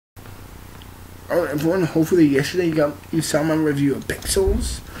Alright everyone, hopefully yesterday you saw my review of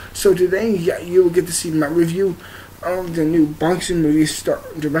Pixels. So today, you will get to see my review of the new boxing movie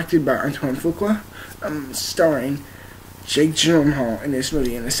directed by Antoine Fuqua, starring Jake Gyllenhaal in this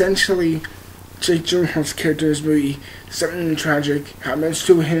movie. And essentially, Jake Gyllenhaal's character in this movie, something tragic happens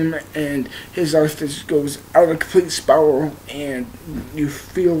to him, and his life just goes out of a complete spiral, and you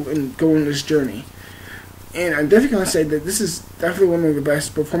feel and go on this journey. And I'm definitely going to say that this is definitely one of the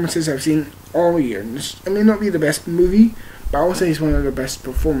best performances I've seen all year. It may not be the best movie, but I will say it's one of the best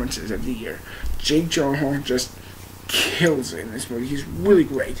performances of the year. Jake Gyllenhaal just kills it in this movie. He's really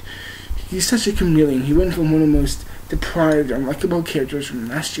great. He's such a chameleon. He went from one of the most deprived, unlikable characters from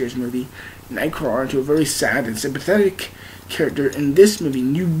last year's movie, Nightcrawler, to a very sad and sympathetic character in this movie.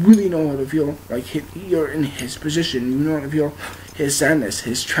 And you really know how to feel like you're in his position. You know how to feel his sadness,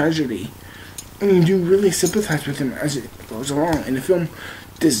 his tragedy. And you do really sympathize with him as it goes along. And the film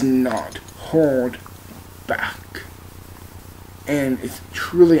does not hold back. And it's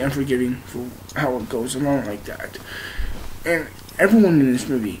truly unforgiving for how it goes along like that. And everyone in this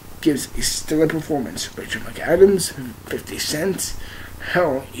movie gives a stellar performance. Rachel McAdams, 50 Cent,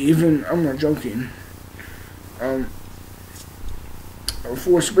 hell, even, I'm not joking,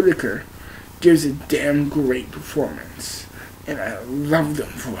 Forrest Whitaker gives a damn great performance. And I love them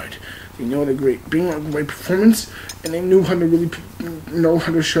for it. They know they're being a great performance, and they knew how to really know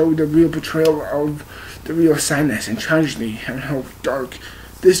how to show the real portrayal of the real sadness and tragedy and how dark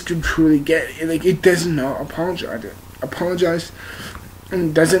this could truly get. Like, it does not apologize,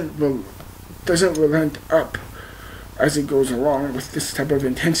 and doesn't relent up as it goes along with this type of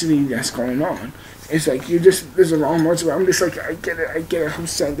intensity that's going on. It's like there's a long march where I'm just like, I get it how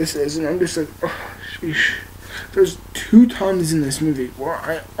sad this is, and I'm just like, oh, sheesh. There's 2 times in this movie where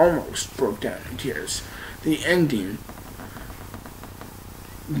I almost broke down in tears. The ending,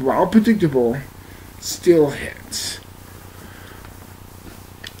 while predictable, still hits.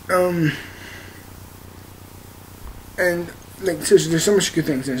 And like, seriously, there's so much good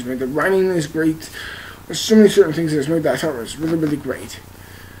things in this movie. The writing is great. There's so many certain things in this movie that I thought was really, really great.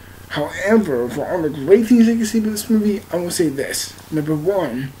 However, for all the great things I can see about this movie, I will say this. Number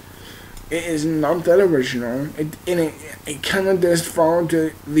 1, it is not that original. It kind of does follow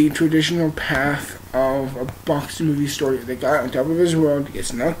the traditional path of a boxing movie story. The guy on top of his world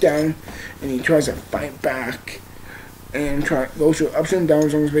gets knocked down, and he tries to fight back, and goes through ups and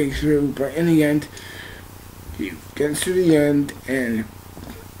downs on his way through. But in the end, he gets to the end, and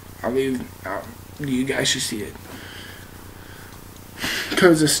you guys should see it.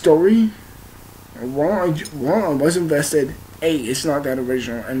 Because the story, while I was invested, A, it's not that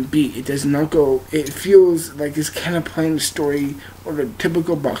original, and B, it does not go, it feels like it's kind of playing the story, or the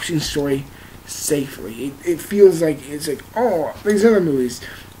typical boxing story, safely. It feels like, it's like, oh, these other movies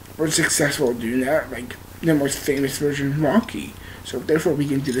were successful doing that, like the most famous version, Rocky, so therefore we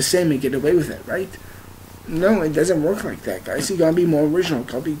can do the same and get away with it, right? No, it doesn't work like that, guys. You gotta be more original,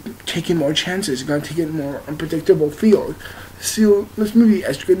 gotta be taking more chances, you gotta take it more unpredictable field. So, this movie,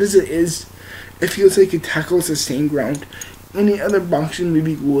 as good as it is, it feels like it tackles the same ground any other boxing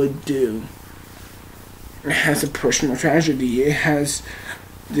movie would do. It has a personal tragedy. It has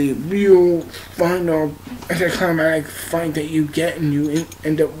the real final anticlimactic fight that you get and you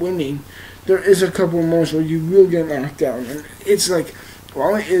end up winning. There is a couple moments where you will get knocked down, and it's like,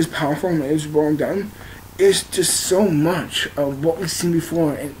 while it is powerful and it is well done, it's just so much of what we've seen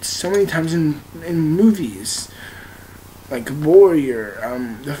before and so many times in movies. Like Warrior,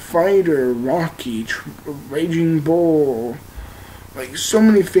 The Fighter, Rocky, Raging Bull, like so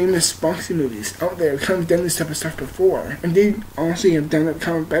many famous boxing movies out there have kind of done this type of stuff before. And they honestly have done it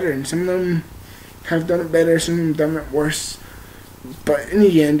kind of better, and some of them have done it better, some of them have done it worse. But in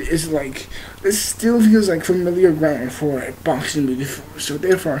the end, it's like, this still feels like familiar ground for a boxing movie, so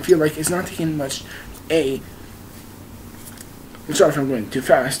therefore I feel like it's not taking much. I'm sorry if I'm going too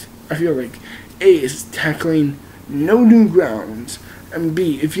fast. I feel like A is tackling no new grounds, and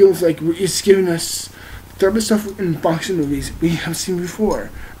B, it feels like it's giving us the type of stuff in boxing movies we have seen before.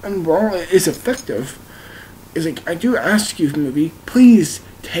 And while it is effective, it's like, I do ask you, movie, please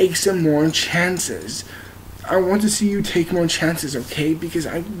take some more chances. I want to see you take more chances, okay? Because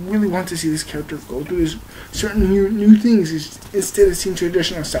I really want to see this character go through certain new things instead of seeing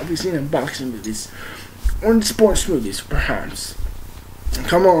traditional stuff we've seen in boxing movies or in sports movies, perhaps.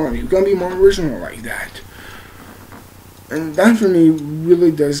 Come on, you've got to be more original like that. And that for me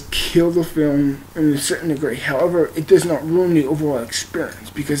really does kill the film in a certain degree. However, it does not ruin the overall experience,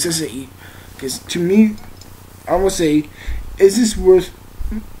 because to me, I will say, is this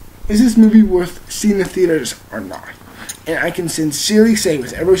movie worth seeing in the theaters or not? And I can sincerely say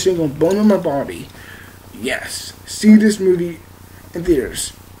with every single bone in my body, yes, see this movie in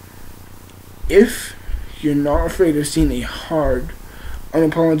theaters. If you're not afraid of seeing a hard,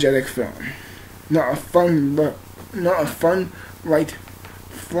 unapologetic film, not a fun, light,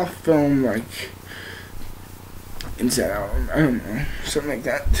 fluff film like Inside Out, I don't know, something like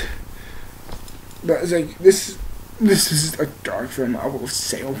that. But it's like, this is a dark film, I will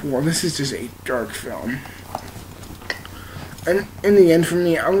say overall. This is just a dark film. And in the end, for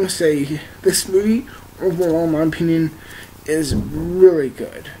me, I'm going to say this movie, overall, in my opinion, is really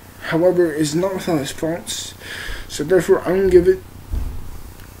good. However, it's not without its faults. So therefore, I'm going to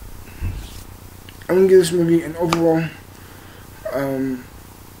give this movie an overall, I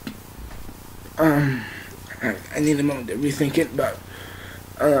need a moment to rethink it, but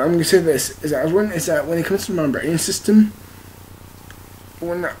I'm going to say this, is that when it comes to my rating system,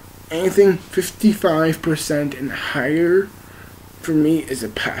 when anything 55% and higher, for me, is a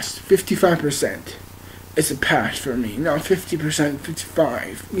pass. 55% is a pass for me. Not 50%,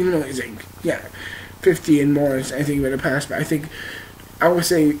 55. Even though it's like, yeah, 50 and more is anything but a pass. But I think I would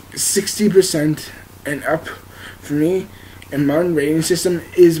say 60% and up for me, and my rating system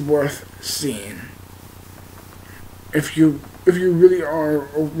is worth seeing. If you really are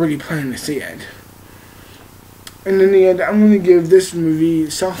already planning to see it. And in the end, I'm going to give this movie,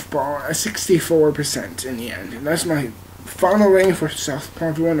 Southpaw, a 64% in the end. And that's my final rating for Southpaw,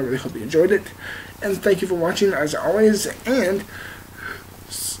 everyone. I really hope you enjoyed it. And thank you for watching, as always. And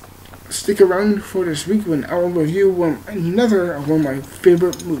stick around for this week when I will review another of one of my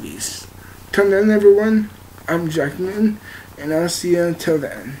favorite movies. Till then, everyone, I'm Jack Newton, and I'll see you until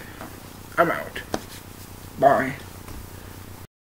then. I'm out. Bye.